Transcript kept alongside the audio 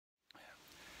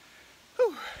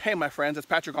Hey my friends, it's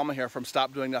Patrick Allmond here from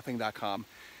StopDoingNothing.com.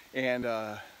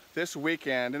 And this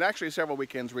weekend, and actually several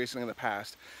weekends recently in the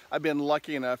past, I've been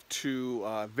lucky enough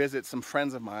to visit some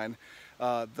friends of mine,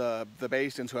 the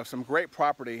Basins, who have some great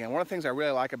property. And one of the things I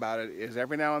really like about it is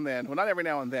every now and then, well not every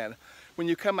now and then, when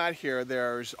you come out here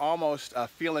there's almost a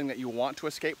feeling that you want to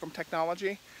escape from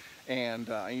technology. And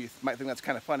you might think that's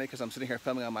kind of funny because I'm sitting here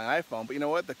filming on my iPhone, but you know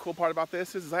what? The cool part about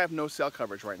this is I have no cell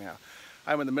coverage right now.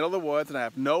 I'm in the middle of the woods and I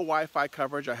have no Wi-Fi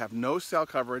coverage, I have no cell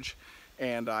coverage,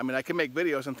 and I mean I can make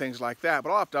videos and things like that, but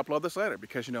I'll have to upload this later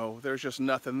because you know there's just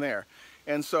nothing there.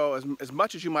 And so as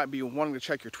much as you might be wanting to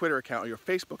check your Twitter account or your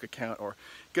Facebook account or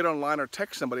get online or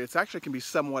text somebody, it actually can be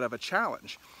somewhat of a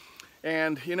challenge.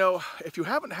 And you know, if you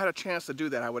haven't had a chance to do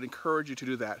that, I would encourage you to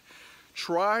do that.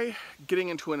 Try getting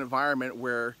into an environment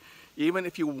where even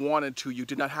if you wanted to, you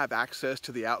did not have access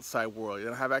to the outside world, you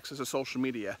didn't have access to social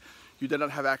media, you did not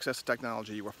have access to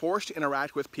technology. You were forced to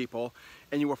interact with people,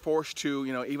 and you were forced to,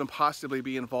 you know, even possibly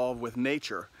be involved with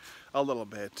nature a little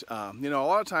bit. You know, a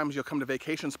lot of times you'll come to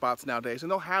vacation spots nowadays,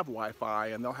 and they'll have Wi-Fi,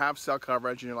 and they'll have cell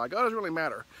coverage, and you're like, oh, it doesn't really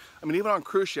matter. I mean, even on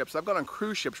cruise ships, I've gone on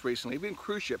cruise ships recently, even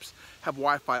cruise ships have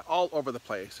Wi-Fi all over the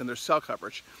place, and there's cell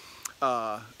coverage,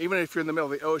 even if you're in the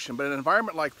middle of the ocean. But in an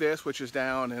environment like this, which is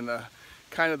down in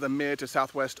kind of the mid to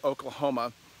southwest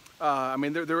Oklahoma, I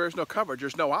mean, there is no coverage.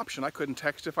 There's no option. I couldn't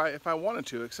text if I wanted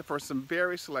to, except for some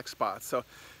very select spots. So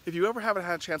if you ever haven't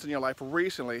had a chance in your life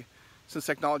recently, since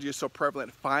technology is so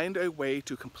prevalent, find a way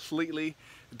to completely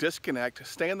disconnect,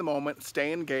 stay in the moment,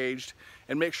 stay engaged,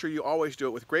 and make sure you always do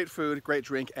it with great food, great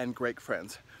drink, and great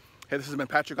friends. Hey, this has been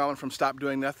Patrick Allmond from Stop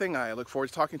Doing Nothing. I look forward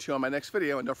to talking to you on my next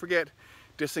video, and don't forget,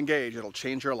 disengage. It'll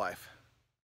change your life.